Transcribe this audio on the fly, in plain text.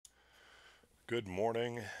Good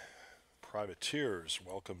morning, privateers.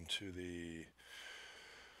 Welcome to the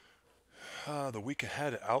week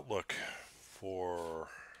ahead outlook for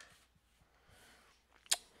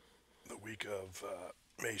the week of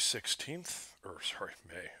May 16th, or sorry,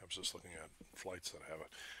 May. I was just looking at flights that I have.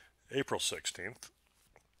 April 16th.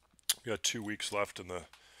 We got 2 weeks left in the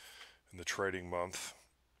trading month.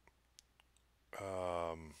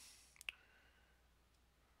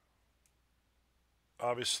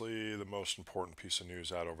 Obviously, the most important piece of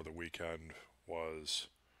news out over the weekend was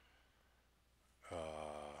it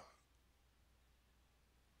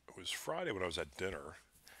was Friday when I was at dinner,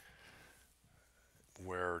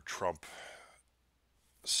 where Trump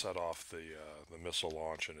set off the missile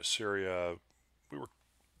launch into Syria. We were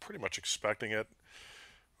pretty much expecting it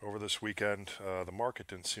over this weekend. The market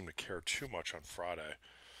didn't seem to care too much on Friday.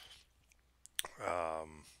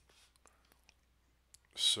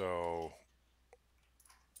 So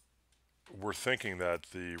we're thinking that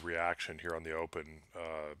the reaction here on the open,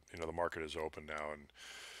 the market is open now in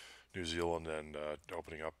New Zealand and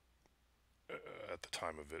opening up at the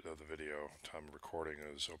time of the video, time of recording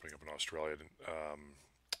is opening up in Australia.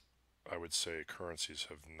 I would say currencies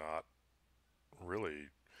have not really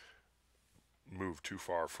moved too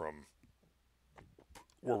far from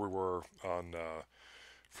where we were on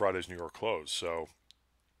Friday's New York close. So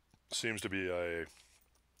seems to be a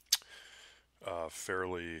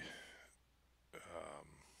fairly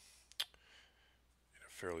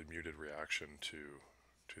muted reaction to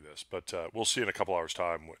this, but we'll see in a couple hours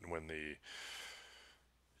time when the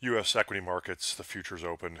U.S. equity markets, the futures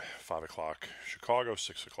open 5 o'clock Chicago,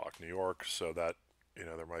 6 o'clock New York, so that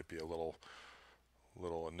there might be a little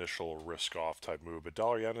initial risk off type move. But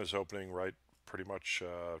dollar yen is opening right pretty much.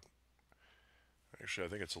 Actually, I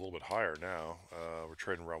think it's a little bit higher now. We're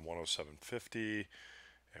trading around 107.50,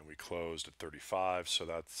 and we closed at 35. So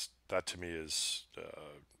that to me is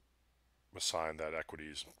a sign that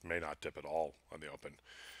equities may not dip at all on the open.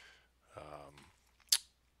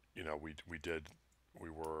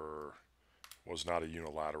 Was not a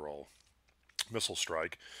unilateral missile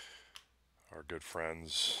strike. Our good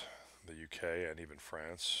friends, the UK and even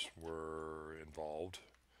France, were involved.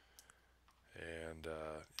 And,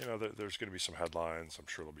 there's going to be some headlines. I'm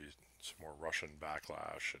sure there'll be some more Russian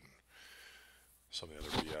backlash and some of the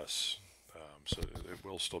other BS. So it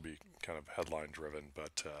will still be kind of headline driven.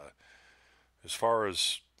 But as far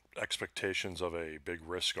as expectations of a big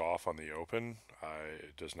risk off on the open,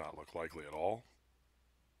 it does not look likely at all.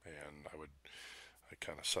 And I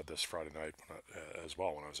kind of said this Friday night as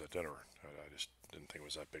well when I was at dinner. I just didn't think it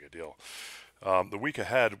was that big a deal. The week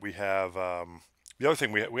ahead, we have the other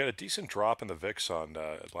thing. We had a decent drop in the VIX on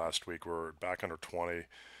last week. We're back under 20. It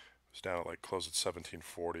was down at close at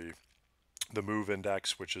 1740. The MOVE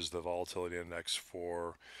index, which is the volatility index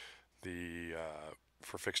for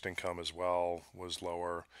fixed income as well, was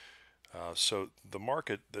lower. So the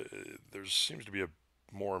market, there seems to be a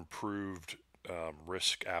more improved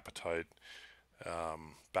risk appetite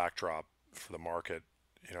backdrop for the market.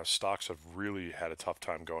 Stocks have really had a tough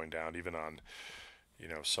time going down, even on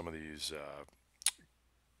some of these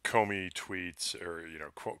Comey tweets or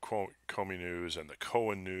Comey news and the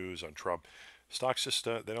Cohen news on Trump. Stocks just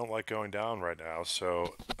they don't like going down right now.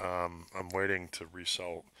 So I'm waiting to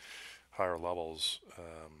resell higher levels.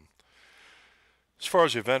 As far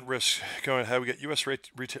as the event risk going ahead, we got U.S.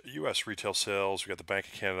 retail sales. We got the Bank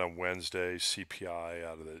of Canada on Wednesday, CPI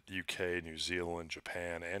out of the UK, New Zealand,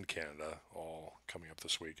 Japan, and Canada, all coming up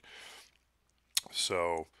this week.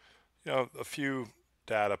 So, a few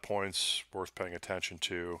data points worth paying attention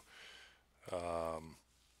to. A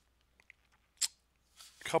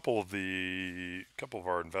couple of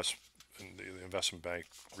our investment bank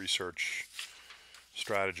research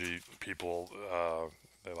strategy people.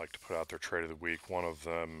 They like to put out their trade of the week. One of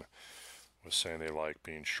them was saying they like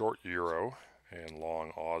being short euro and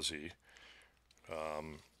long Aussie. I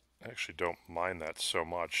actually don't mind that so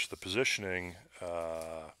much. The positioning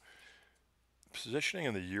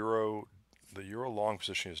in the euro long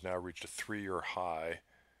position has now reached a 3-year high,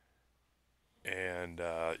 and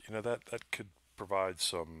that could provide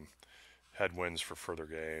some headwinds for further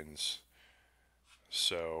gains.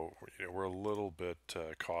 So we're a little bit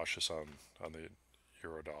cautious on the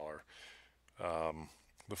euro dollar.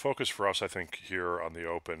 The focus for us, I think, here on the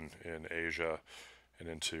open in Asia and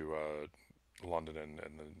into London and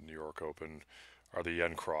the New York Open are the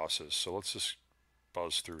yen crosses. So let's just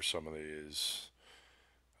buzz through some of these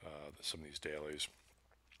dailies.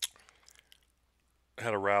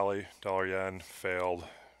 Had a rally, dollar yen failed.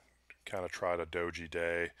 Kind of tried a doji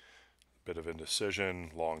day, bit of indecision,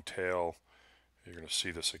 long tail. You're going to see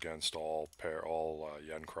this against all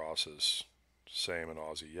yen crosses. Same in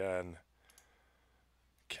Aussie yen.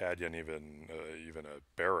 CAD yen even a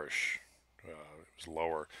bearish. It was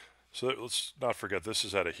lower. So let's not forget, this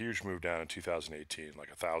has had a huge move down in 2018, like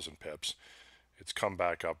 1,000 pips. It's come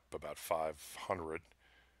back up about 500,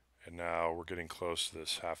 and now we're getting close to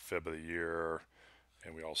this half fib of the year.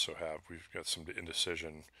 And we've got some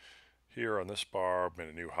indecision here on this bar. Made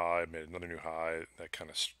a new high, made another new high. That kind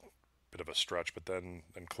of bit of a stretch, but then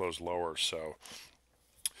closed lower. So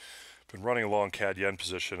been running a long CAD yen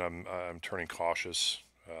position. I'm turning cautious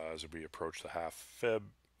as we approach the half fib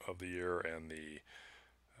of the year and the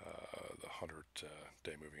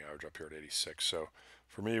 100-day moving average up here at 86. So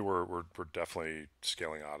for me, we're definitely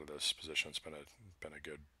scaling out of this position. It's been a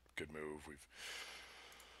good move. We've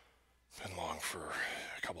been long for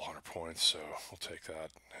a couple hundred points, so we'll take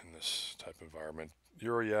that in this type of environment.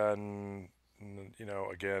 Euro yen,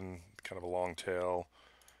 again, kind of a long tail,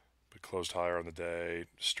 but closed higher on the day.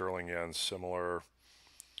 Sterling yen, similar.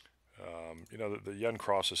 The yen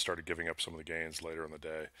crosses started giving up some of the gains later in the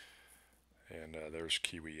day, and there's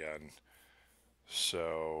Kiwi yen.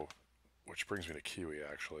 So, which brings me to Kiwi,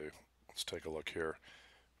 actually. Let's take a look here.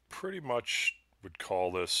 Pretty much would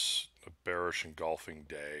call this a bearish engulfing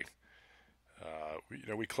day.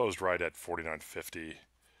 We closed right at 49.50,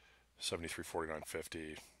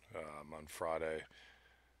 73.49.50 on Friday.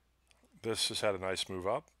 This has had a nice move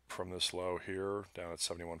up from this low here down at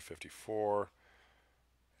 71.54.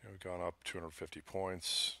 We've gone up 250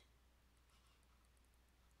 points.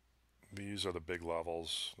 These are the big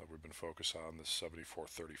levels that we've been focused on, this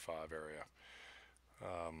 74.35 area.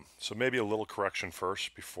 So maybe a little correction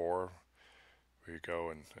first before we go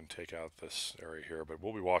and take out this area here, but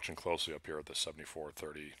we'll be watching closely up here at the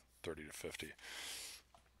 74.30, 30 to 50.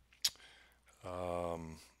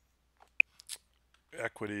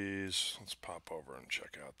 Equities, let's pop over and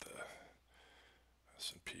check out the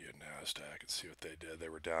S&P and NASDAQ and see what they did. They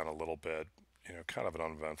were down a little bit, kind of an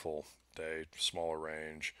uneventful day, smaller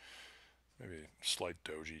range, maybe slight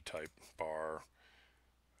doji type bar.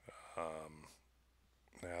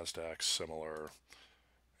 NASDAQ similar.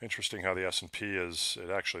 Interesting how the S&P it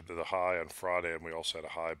actually did a high on Friday, and we also had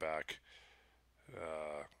a high back.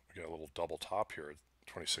 We got a little double top here at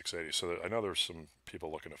 2680. So I know there's some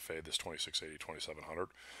people looking to fade this 2680, 2700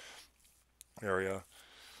 area.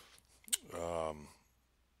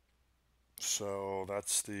 So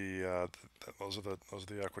that's those are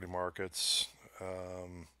the equity markets.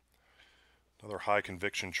 Another high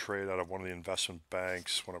conviction trade out of one of the investment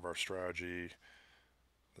banks. One of the strategy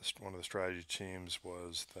teams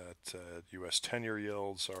was that U.S. 10-year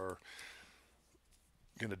yields are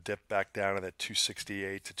going to dip back down to that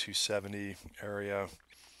 268 to 270 area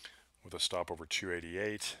with a stop over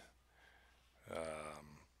 288.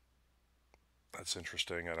 That's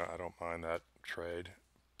interesting. I don't mind that trade,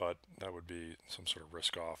 but that would be some sort of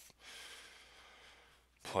risk-off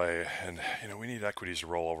play. And we need equities to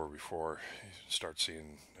roll over before you start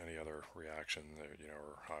seeing any other reaction.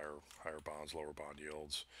 Or higher bonds, lower bond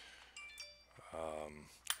yields.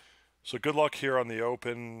 So good luck here on the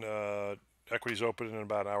open. Equities open in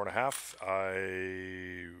about an hour and a half.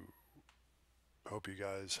 I hope you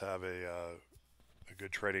guys have a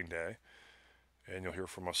good trading day, and you'll hear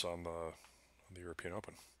from us on the European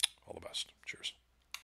Open. All the best. Cheers.